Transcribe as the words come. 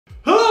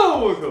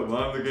welcome,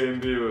 I'm the Game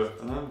Viewer,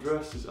 and I'm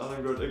dressed as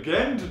Alan Grant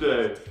again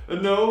today.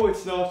 And no,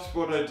 it's not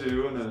what I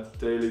do on a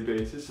daily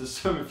basis, as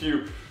some of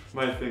you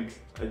might think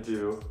I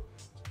do,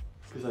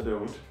 because I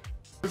don't.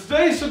 But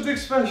today's something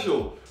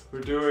special.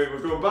 We're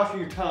going back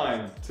in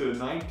time to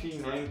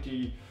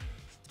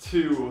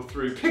 1992 or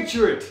 3.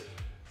 Picture it!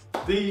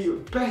 The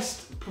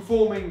best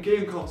performing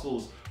game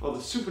consoles are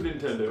the Super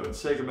Nintendo and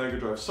Sega Mega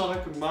Drive.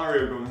 Sonic and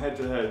Mario going head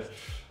to head.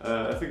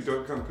 I think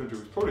Donkey Kong Country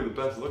was probably the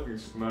best looking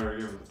Super Mario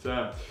game at the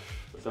time,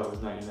 but that was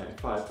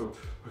 1995, but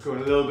we're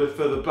going a little bit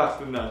further back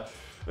than that.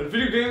 And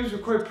video games were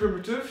quite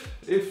primitive,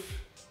 if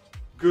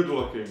good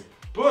looking.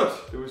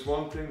 But there was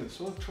one thing that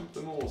sort of trumped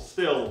them all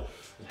still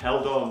and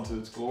held on to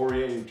its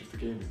glory age of the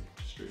gaming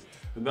industry,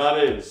 and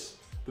that is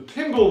the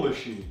Pinball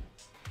Machine.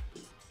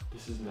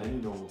 This isn't any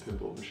normal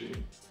pinball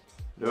machine.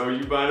 No,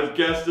 you might have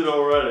guessed it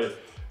already.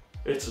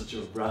 It's a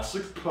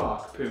Jurassic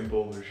Park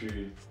pinball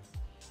machine.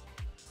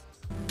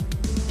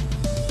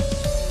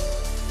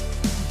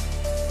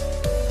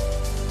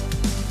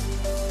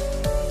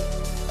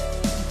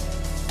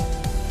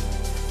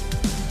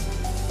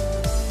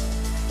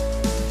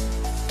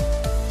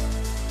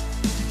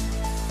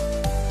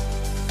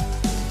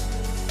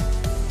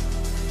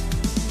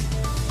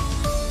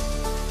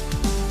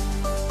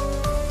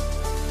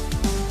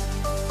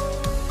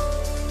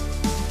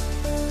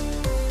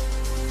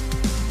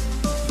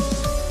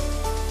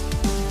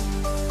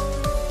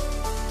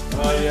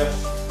 Ah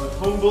yes, the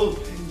humble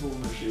pinball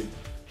machine.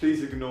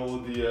 Please ignore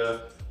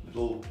the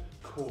little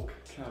cork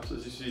caps.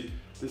 As you see,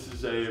 this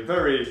is a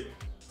very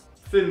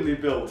thinly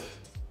built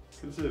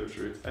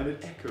conservatory and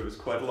it echoes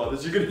quite a lot.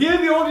 As you can hear,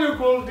 the audio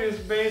quality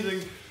is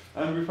amazing,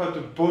 and we've had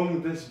to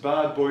bung this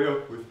bad boy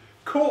up with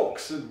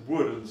corks and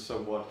wood and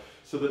somewhat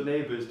so that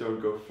neighbours don't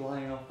go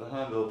flying off the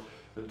handle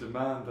and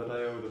demand that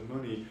I owe them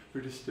money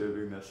for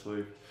disturbing their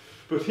sleep.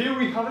 But here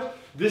we have it.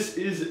 This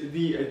is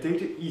the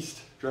Data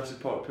East Jurassic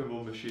Park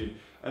pinball machine,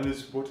 and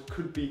is what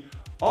could be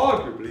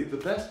arguably the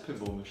best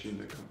pinball machine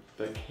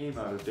that came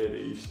out of Data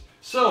East.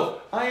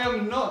 So I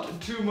am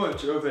not too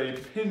much of a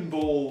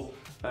pinball,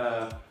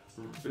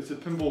 is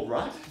it pinball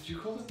rat? Did you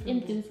call it?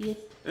 Enthusiast.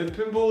 A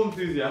pinball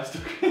enthusiast.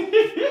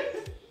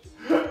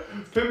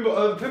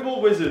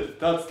 Pinball wizard.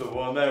 That's the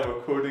one. There,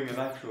 we're quoting an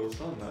actual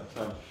song that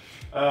time.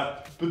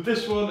 But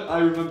this one, I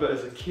remember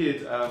as a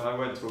kid, I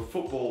went to a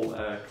football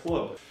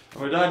club,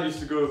 and my dad used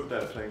to go over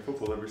there playing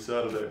football every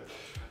Saturday.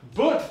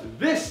 But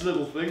this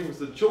little thing was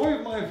the joy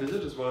of my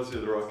visit, as well as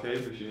the other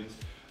arcade machines,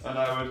 and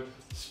I would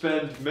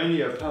spend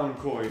many a pound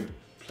coin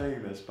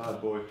playing this bad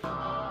boy.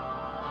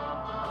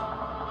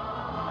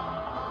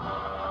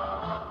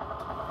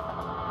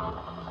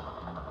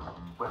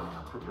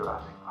 Welcome to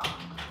Jurassic Park.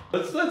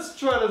 Let's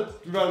try to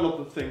rattle up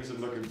the things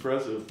and look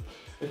impressive.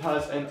 It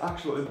has an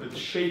actual inbuilt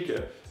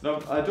shaker.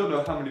 Now, I don't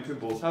know how many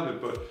pinballs have it,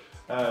 but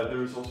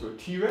there is also a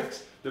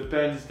T-Rex that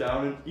bends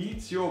down and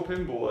eats your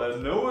pinball.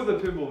 No other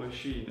pinball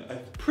machine, I'm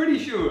pretty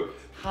sure,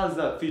 has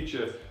that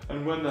feature.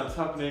 And when that's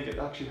happening, it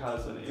actually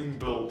has an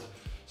inbuilt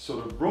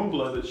sort of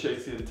rumbler that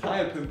shakes the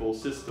entire pinball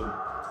system.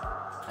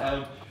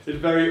 And it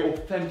very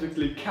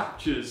authentically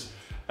captures,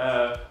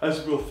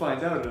 as we'll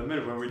find out in a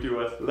minute when we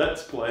do a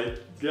Let's Play.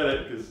 Get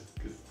it? Because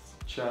it's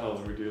a channel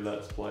and we do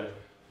Let's Play.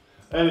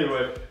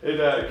 Anyway,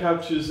 it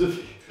captures the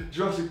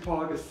Jurassic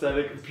Park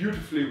aesthetic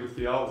beautifully with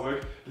the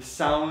artwork. The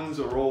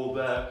sounds are all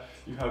there.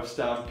 You have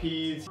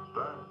stampedes.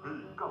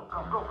 Stampede, go,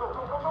 go, go, go,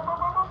 go, go, go,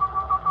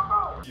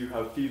 go. You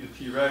have Feed the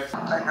T-Rex. They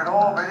can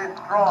all be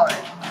destroyed.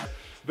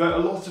 But a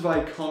lot of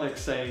iconic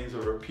sayings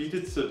are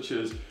repeated, such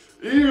as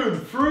Ian,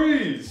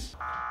 freeze!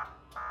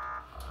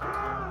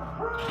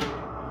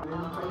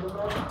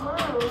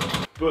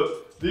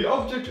 But the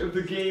object of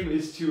the game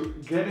is to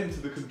get into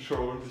the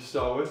controller to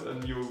start with,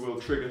 and you will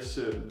trigger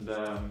certain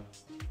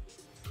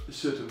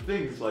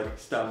things like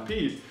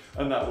Stampede,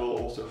 and that will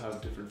also have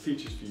different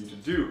features for you to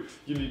do.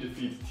 You need to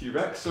feed the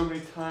T-Rex so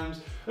many times,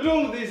 and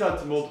all of these add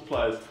to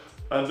multipliers.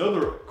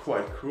 Another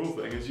quite cool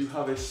thing is you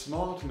have a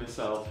smart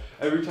missile.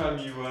 Every time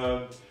you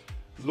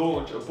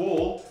launch a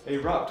ball, a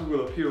raptor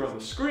will appear on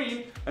the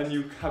screen, and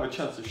you have a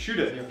chance to shoot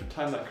it, and you have to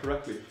time that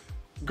correctly.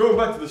 Going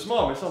back to the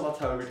smart missile, that's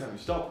how every time you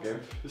start the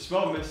game. The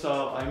smart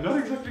missile, I'm not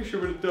exactly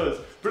sure what it does,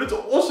 but it's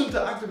awesome to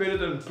activate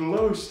it and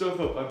blow stuff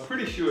up. I'm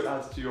pretty sure it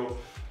adds to your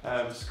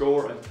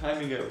score, and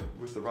timing it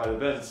with the right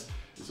events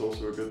is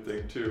also a good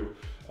thing too.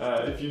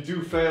 If you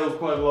do fail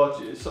quite a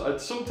lot,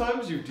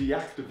 sometimes you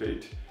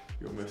deactivate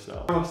your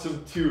missile.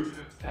 Awesome to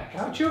peck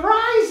out your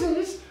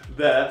eyes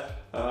there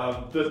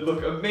that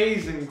look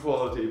amazing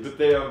quality, but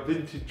they are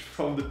vintage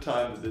from the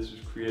time that this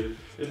was created.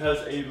 It has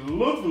a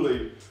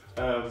lovely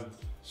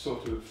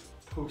sort of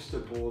poster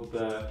board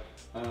there,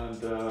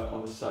 and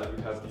on the side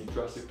we have the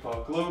Jurassic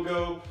Park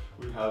logo.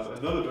 We have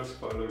another Jurassic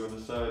Park logo on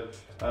the side.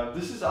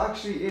 This is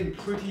actually in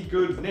pretty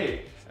good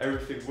nick.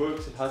 Everything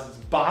works. It has its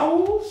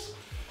bowels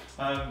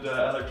and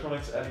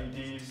electronics,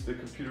 LEDs, the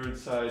computer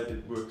inside,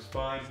 it works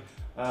fine.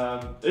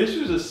 This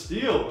was a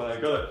steal when I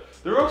got it.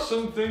 There are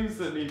some things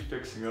that need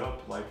fixing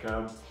up, like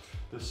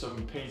there's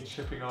some paint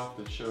chipping off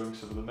that's showing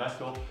some of the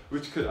metal,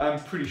 which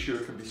I'm pretty sure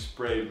can be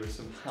sprayed with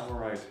some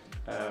hammerite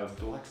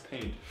black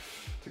paint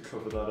to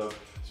cover that up.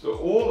 So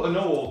all in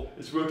all,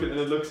 it's working and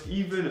it looks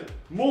even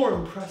more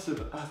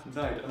impressive at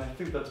night. And I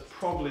think that's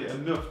probably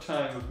enough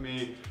time of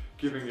me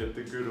giving it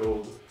the good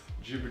old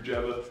jibber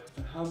jabber.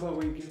 And how about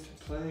we get to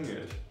playing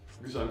it?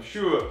 Because I'm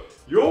sure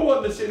you're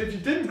wanting to see it if you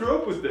didn't grow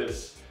up with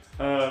this.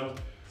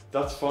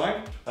 That's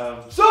fine.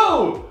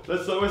 So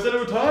let's not waste any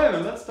more time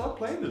and let's start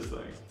playing this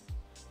thing.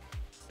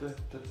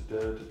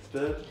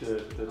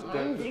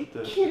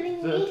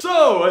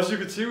 So, as you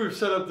can see, we've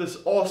set up this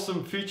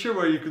awesome feature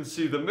where you can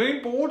see the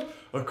main board,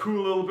 a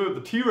cool little bit of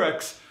the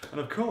T-Rex, and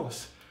of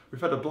course,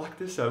 we've had to black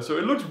this out, so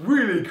it looks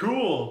really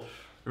cool.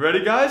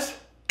 Ready, guys?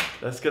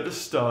 Let's get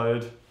this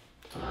started.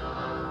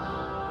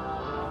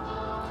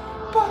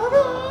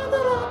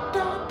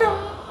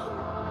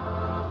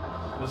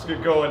 Let's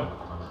get going.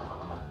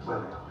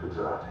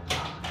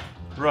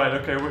 Right,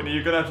 okay, Whitney,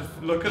 you're gonna have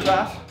to look at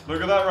that.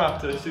 Look at that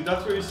raptor. See,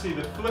 that's what you see.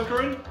 The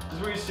flickering is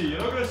what you see. You're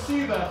not gonna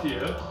see that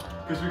here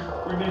because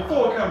we need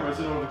 4 cameras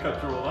in order to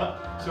capture all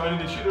that. So I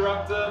need to shoot the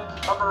raptor.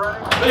 Up and ready.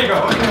 There you go.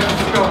 Okay,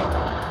 let's go.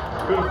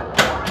 Beautiful.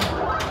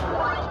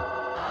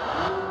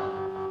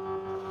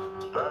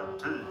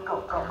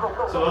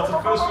 So that's the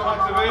first one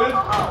activated.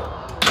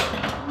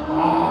 Oh,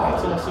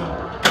 that's awesome.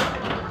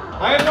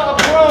 I am not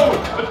a pro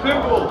at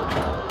pinball,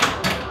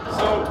 so.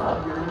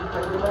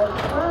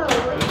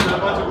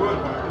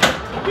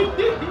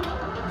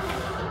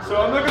 So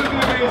I'm not going to be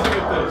amazing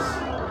at this,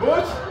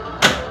 but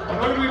I'm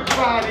not going to be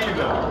bad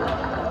either.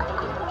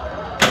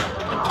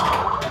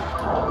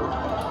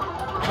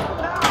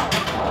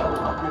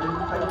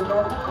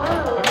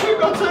 I keep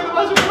on saying the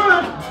magic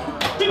word!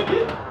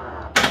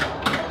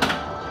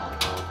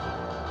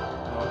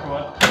 Oh, come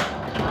on.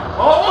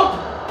 Oh!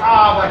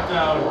 Ah, back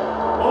down.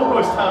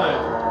 Almost had it.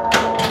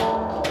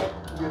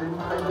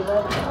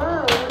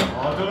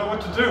 I don't know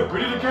what to do. We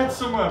need to get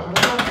somewhere, but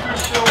I'm not too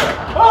sure.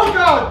 Oh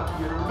god!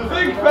 The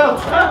thing fell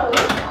down!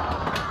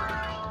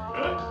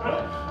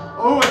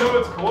 Oh, I know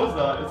what's caused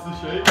that. It's the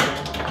shaking.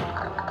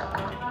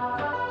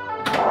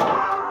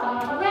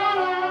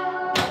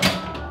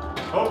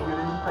 Oh!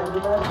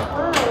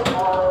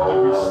 Oh,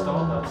 we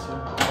start that soon.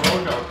 Oh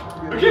god.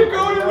 I keep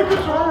going in the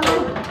control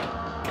room!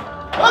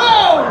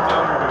 Oh!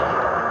 Down we go.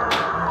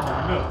 Oh,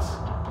 nuts.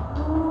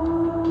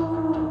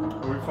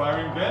 Are we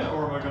firing again, or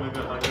am I going to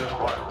get like a...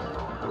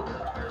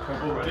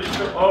 Ready to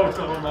go? Oh, it's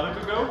not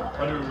automatic to go?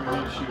 I know we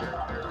need to shoot.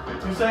 Okay,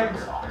 2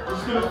 seconds. I'm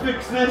just gonna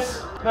fix this.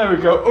 There we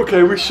go.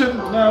 Okay, we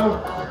shouldn't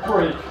now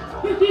break.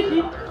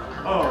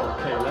 Oh,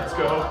 okay, let's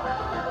go.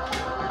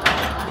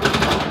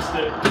 Fixed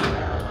it.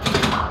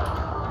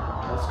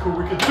 That's cool.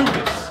 We can do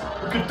this.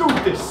 We can do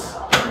this.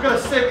 We gotta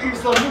save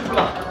Isla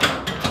Nubla.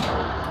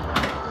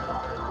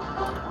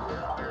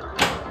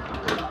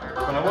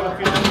 But I want to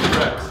feed that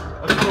T-Rex.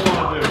 That's what I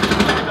want to do.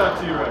 Feed that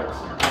T-Rex.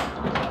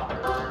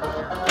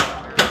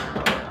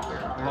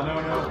 Oh no,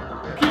 no.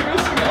 I keep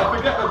missing it. I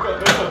forget I've got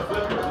no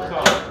flip at the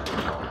top.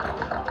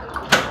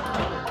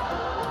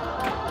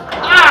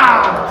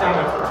 Ah! Damn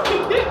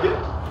it.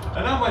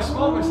 And now my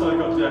small missile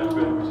got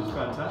deactivated, which is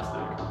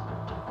fantastic.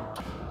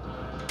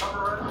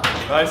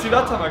 Right, see,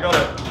 that time I got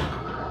it.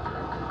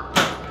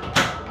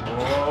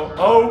 Oh,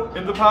 oh,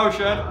 in the power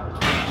shed.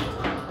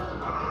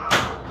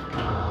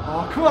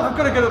 Oh, come on, I've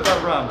got to get up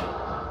that ramp.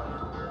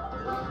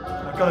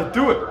 I've got to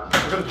do it.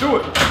 I've got to do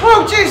it.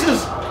 Oh,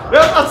 Jesus!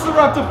 Yep, that's the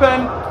raptor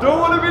pen. Don't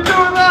want to be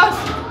doing that.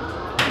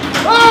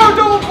 Oh,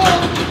 double ball.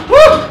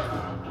 Woo!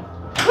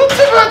 That's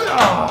it.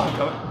 Oh,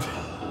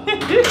 damn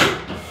it.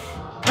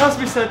 As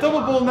we said,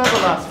 double ball never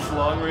lasts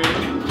long, really.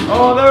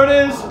 Oh, there it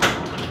is.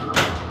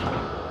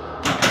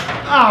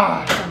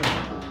 Ah, damn it.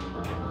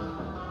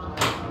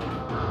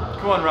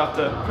 Come on,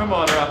 raptor. Come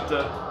on,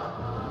 raptor.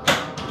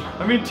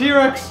 I mean,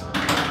 T-Rex.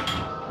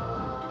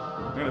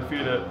 I'm gonna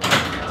feed it.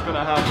 It's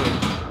gonna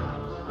happen.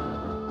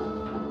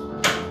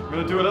 I'm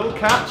gonna do a little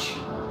catch,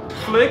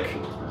 flick,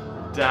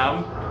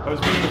 damn. I was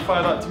meaning to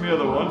fire that to my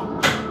other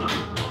one.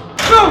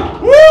 No!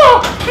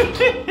 Whoa!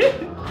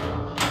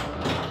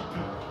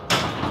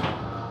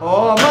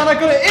 Oh man, I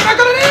got it in! I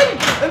got it in!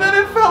 And then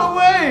it fell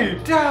away!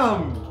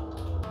 Damn!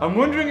 I'm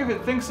wondering if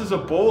it thinks there's a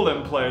ball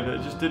in play that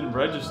it just didn't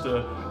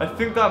register. I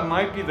think that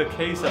might be the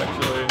case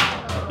actually.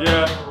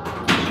 Yeah.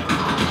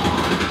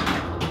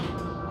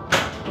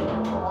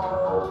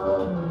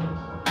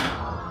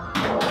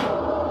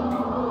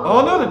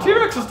 Oh no, the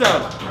T-Rex is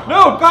down!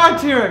 No, bad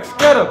T-Rex,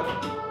 get him!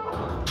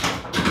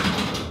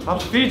 I'll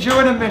feed you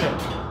in a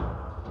minute.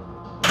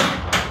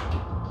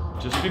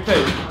 Just be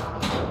patient.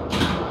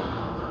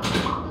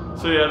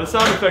 So yeah, the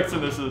sound effects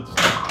in this is just...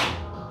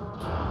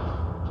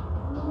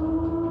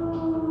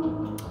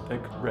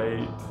 they're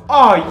great.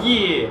 Oh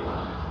yeah!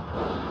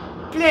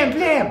 Blam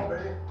blam!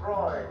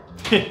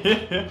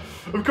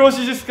 Of course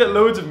you just get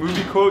loads of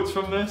movie quotes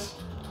from this,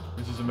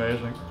 which is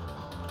amazing.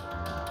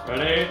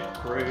 Ready?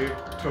 3,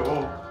 2,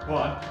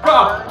 1, go!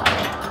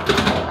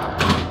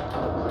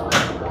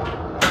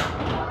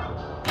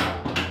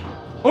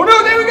 Oh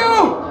no, there we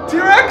go!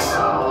 T-Rex!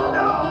 Oh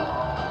no!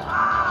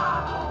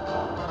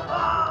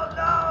 Oh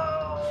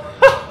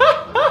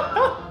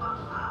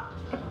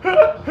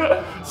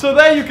no! So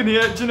there you can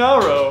hear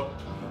Gennaro.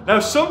 Now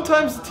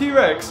sometimes the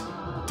T-Rex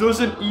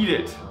doesn't eat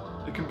it.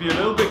 It can be a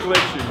little bit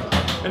glitchy.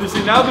 And you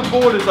see now the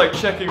board is like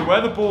checking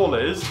where the ball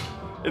is.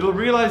 It'll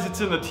realize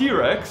it's in the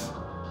T-Rex.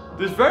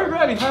 This very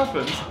rarely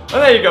happens.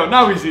 And there you go,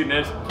 now he's eating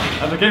it.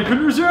 And the game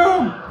can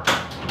resume.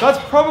 That's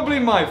probably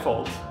my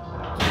fault,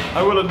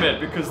 I will admit,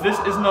 because this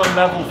isn't a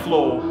level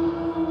floor.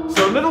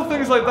 So little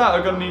things like that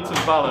are gonna need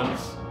some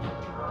balance.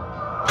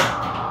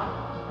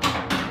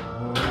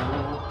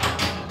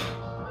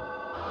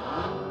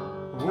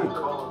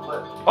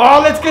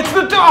 Oh, let's get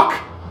to the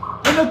dock!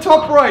 In the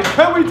top right.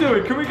 Can we do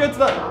it? Can we get to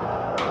that?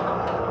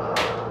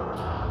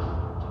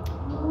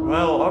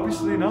 Well,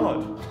 obviously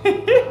not.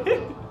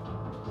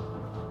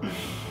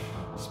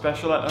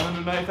 Special at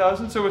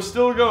 190,000. So we're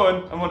still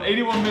going. I'm on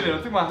 81 million.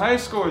 I think my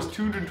highest score is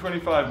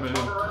 225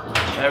 million.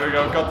 There we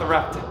go. Got the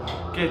raptor.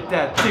 Get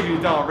that tiggly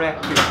dong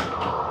raptor.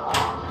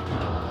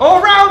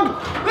 Oh, round!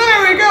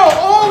 There we go!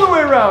 All the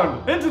way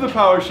around. Into the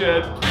power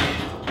shed.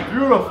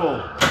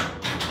 Beautiful.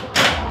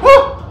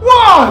 Woo!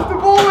 Wow! The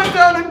ball went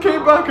down and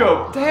came back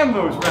up. Damn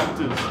those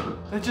raptors.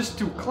 They're just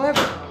too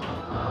clever.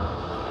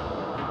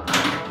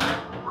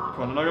 Come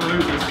on, I'm not gonna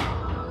lose this.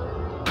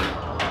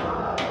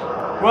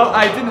 Well,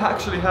 I didn't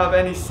actually have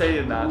any say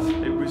in that.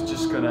 It was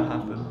just gonna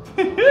happen.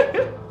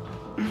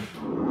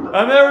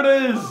 And there it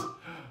is!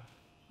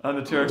 And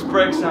the T-Rex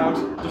breaks out,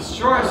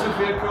 destroys the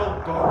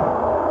vehicle. Boom.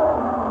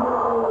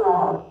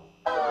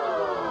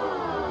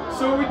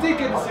 So we did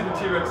get to see the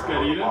T-Rex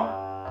get eaten.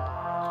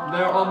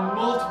 There are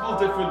multiple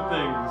different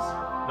things.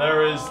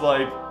 There is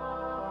like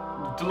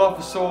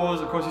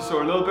Dilophosaurs, of course you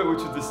saw a little bit, which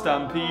was the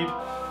Stampede.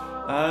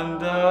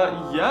 And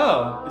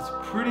yeah, it's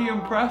pretty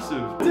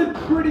impressive. I did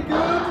pretty good.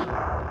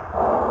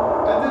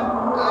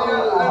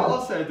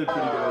 I'll say I did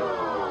pretty good.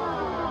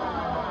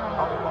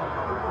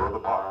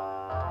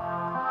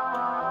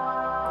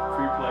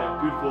 Free play,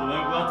 beautiful.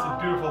 That's a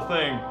beautiful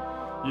thing.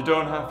 You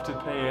don't have to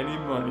pay any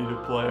money to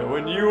play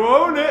when you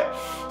own it.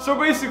 So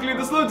basically,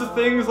 there's loads of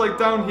things like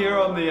down here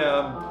on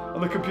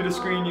the computer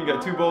screen. You can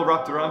get 2-ball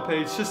Raptor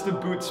Rampage, System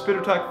Boot, Spit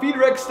Attack, Feed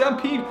Rex,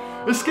 Stampede,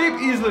 Escape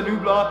Isla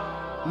Nublar,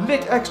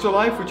 Lit Extra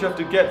Life, which you have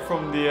to get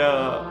from the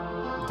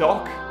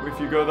dock. If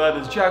you go there,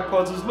 there's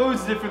jackpots. There's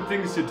loads of different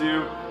things to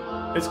do.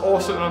 It's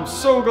awesome, and I'm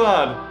so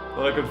glad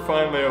that I could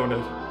finally own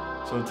it.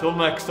 So until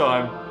next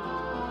time,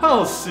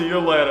 I'll see you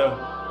later.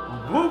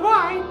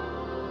 Bye-bye.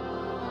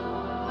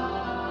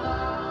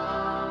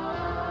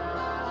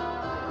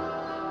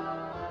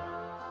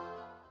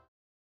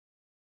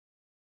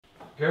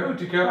 Going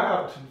to go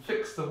out and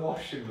fix the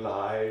washing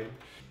line.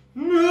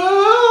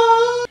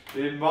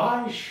 In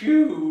my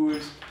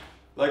shoes.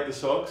 Like the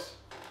socks?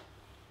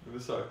 Look at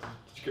the socks.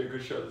 Did you get a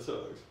good shot of the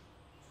socks?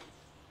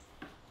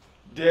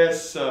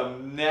 There's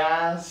some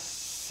nice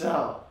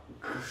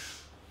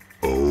socks.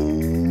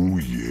 Oh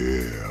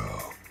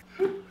yeah.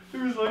 It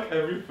was like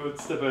every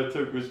footstep I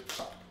took was...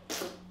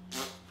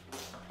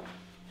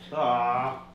 Ah.